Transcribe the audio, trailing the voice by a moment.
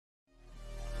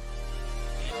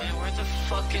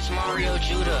fuck is Mario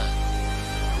Judah?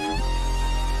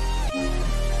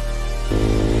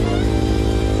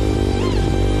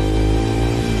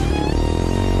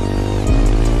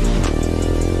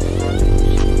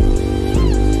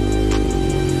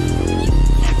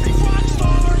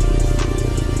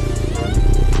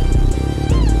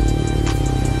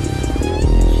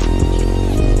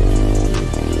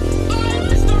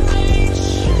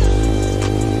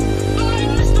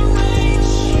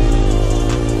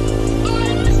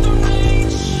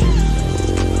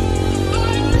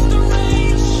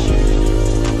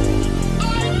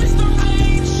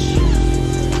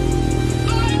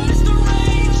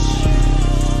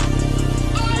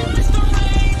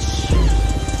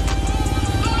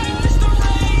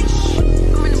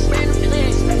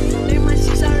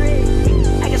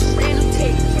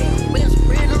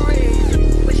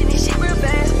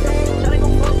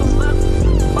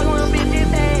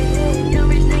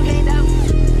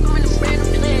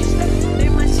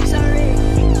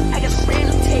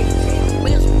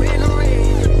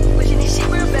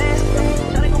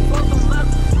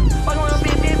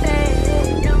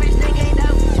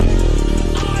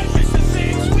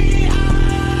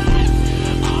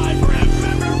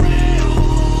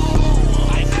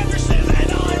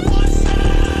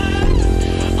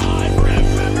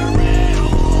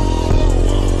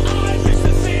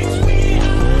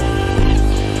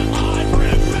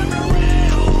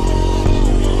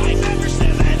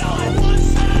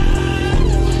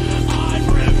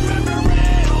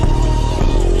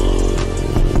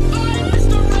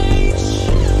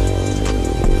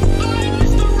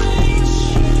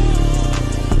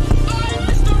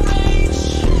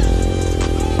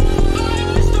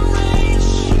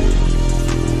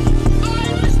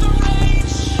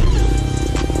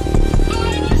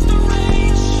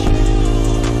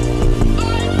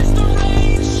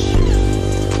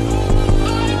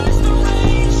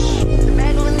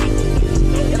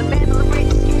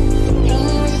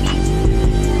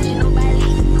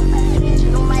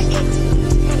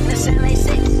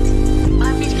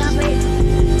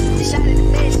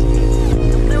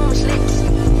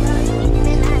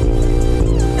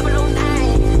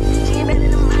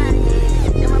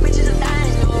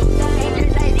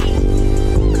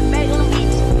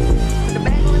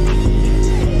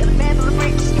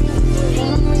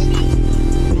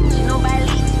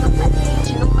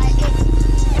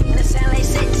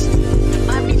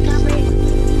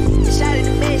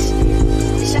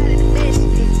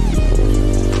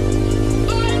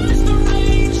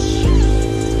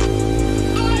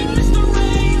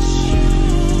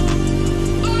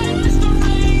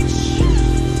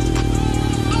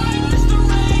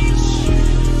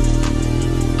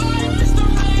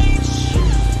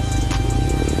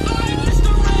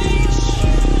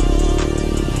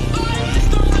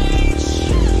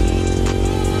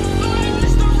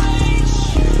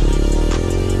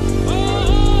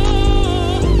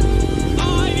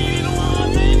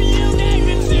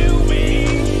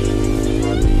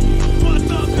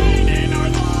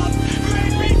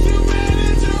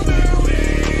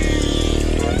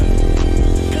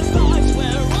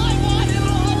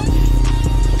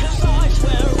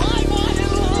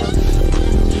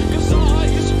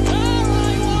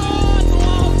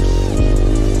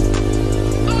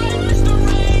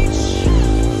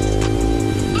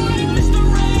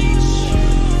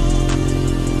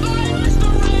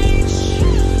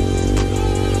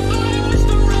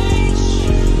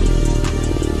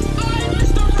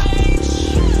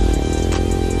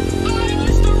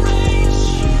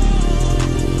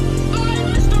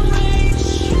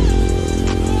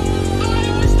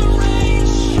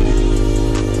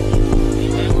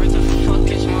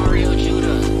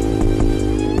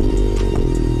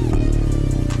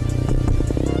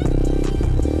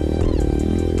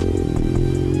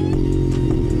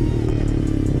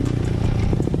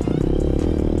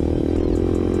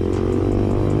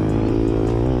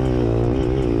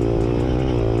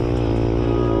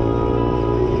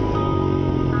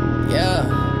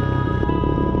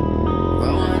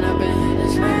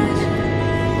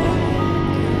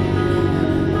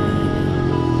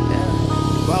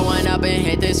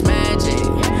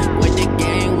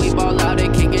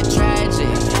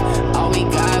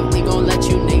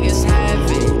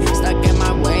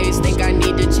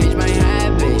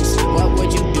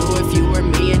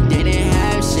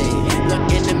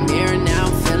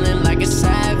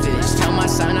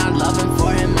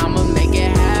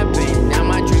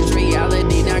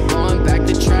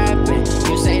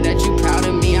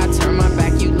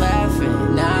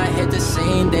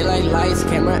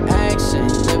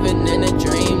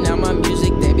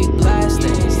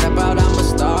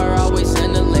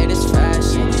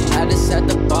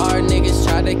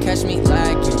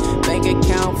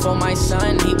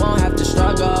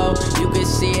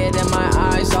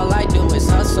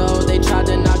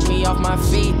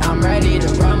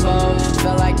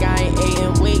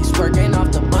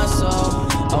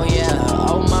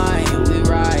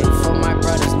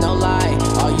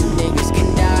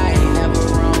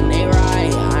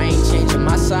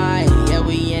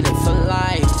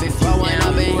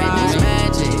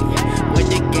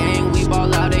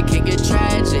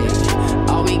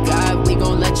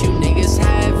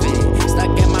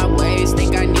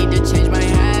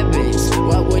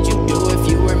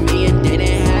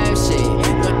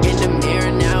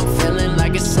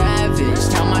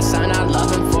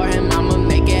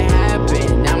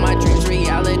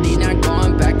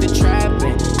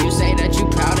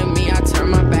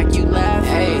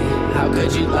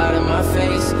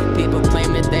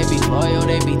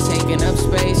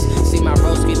 face. See my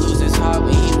broski lose his heart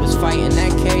when he was fighting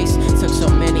that case. Took so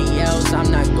many L's,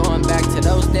 I'm not going back to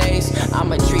those days.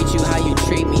 I'ma treat you how you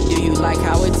treat me, do you like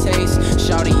how it tastes?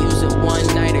 Shawty use it one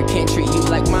night or can't treat you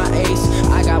like my ace.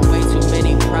 I got way too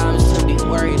many problems to be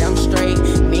worried I'm straight.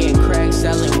 Me and Craig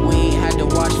selling weed, had to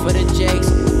watch for the jakes.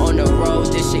 On the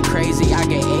road, this shit crazy, I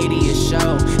get 80 a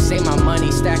show. Say my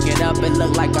money, stack it up, it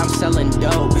look like I'm selling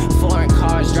dope. Foreign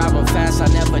cars, driving fast, I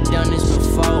never done this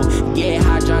before. Get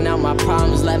high, drown out my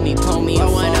problems, let me pull me a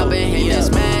phone. Going up and hit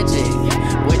this magic.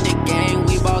 With the gang,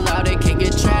 we ball out, it can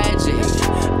get tragic.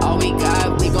 All we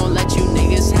got, we gon' let you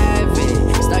niggas have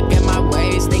it. Stuck in my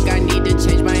ways, think I need to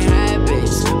change my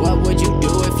habits. What would you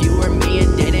do if you were me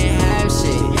and didn't have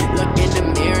shit? Look in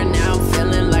the mirror now, I'm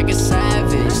feeling like a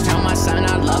savage. Tell my son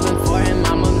I love him, for him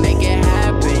I'ma make it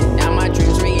happen. Now my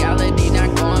dream's reality,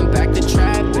 not going back to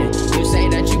trapping. You say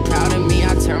that you proud of me,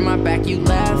 I turn my back, you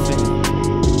laughing.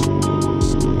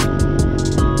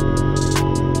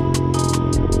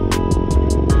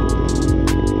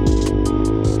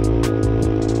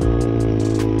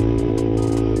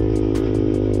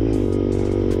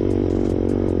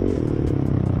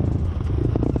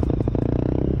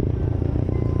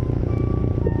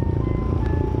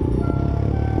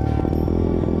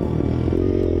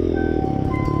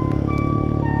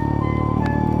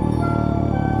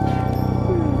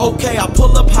 Okay, I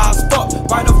pull up high as fuck,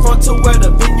 right up front to where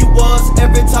the venue was.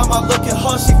 Every time I look at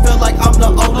her, she feel like I'm the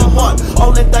only one.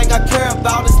 Only thing I care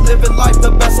about is living life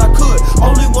the best I could.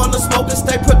 Only wanna smoke and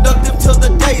stay productive till the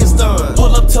day is done.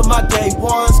 Pull up to my day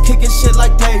ones, kicking shit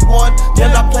like day one. Then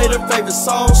I play her favorite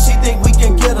song, she think we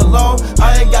can get along.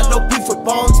 I ain't got no beef with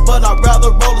bones, but I'd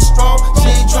rather roll it strong. She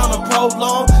ain't tryna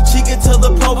prolong, she get to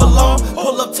the provolone.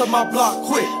 Pull up to my block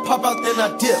quick, pop out then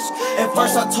I dip. At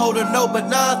first I told her no, but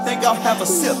now I think I'll have a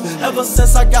sip. Ever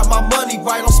since I got my money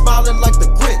right, I'm smiling like the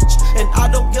Grinch. And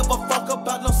I don't give a fuck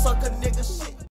about no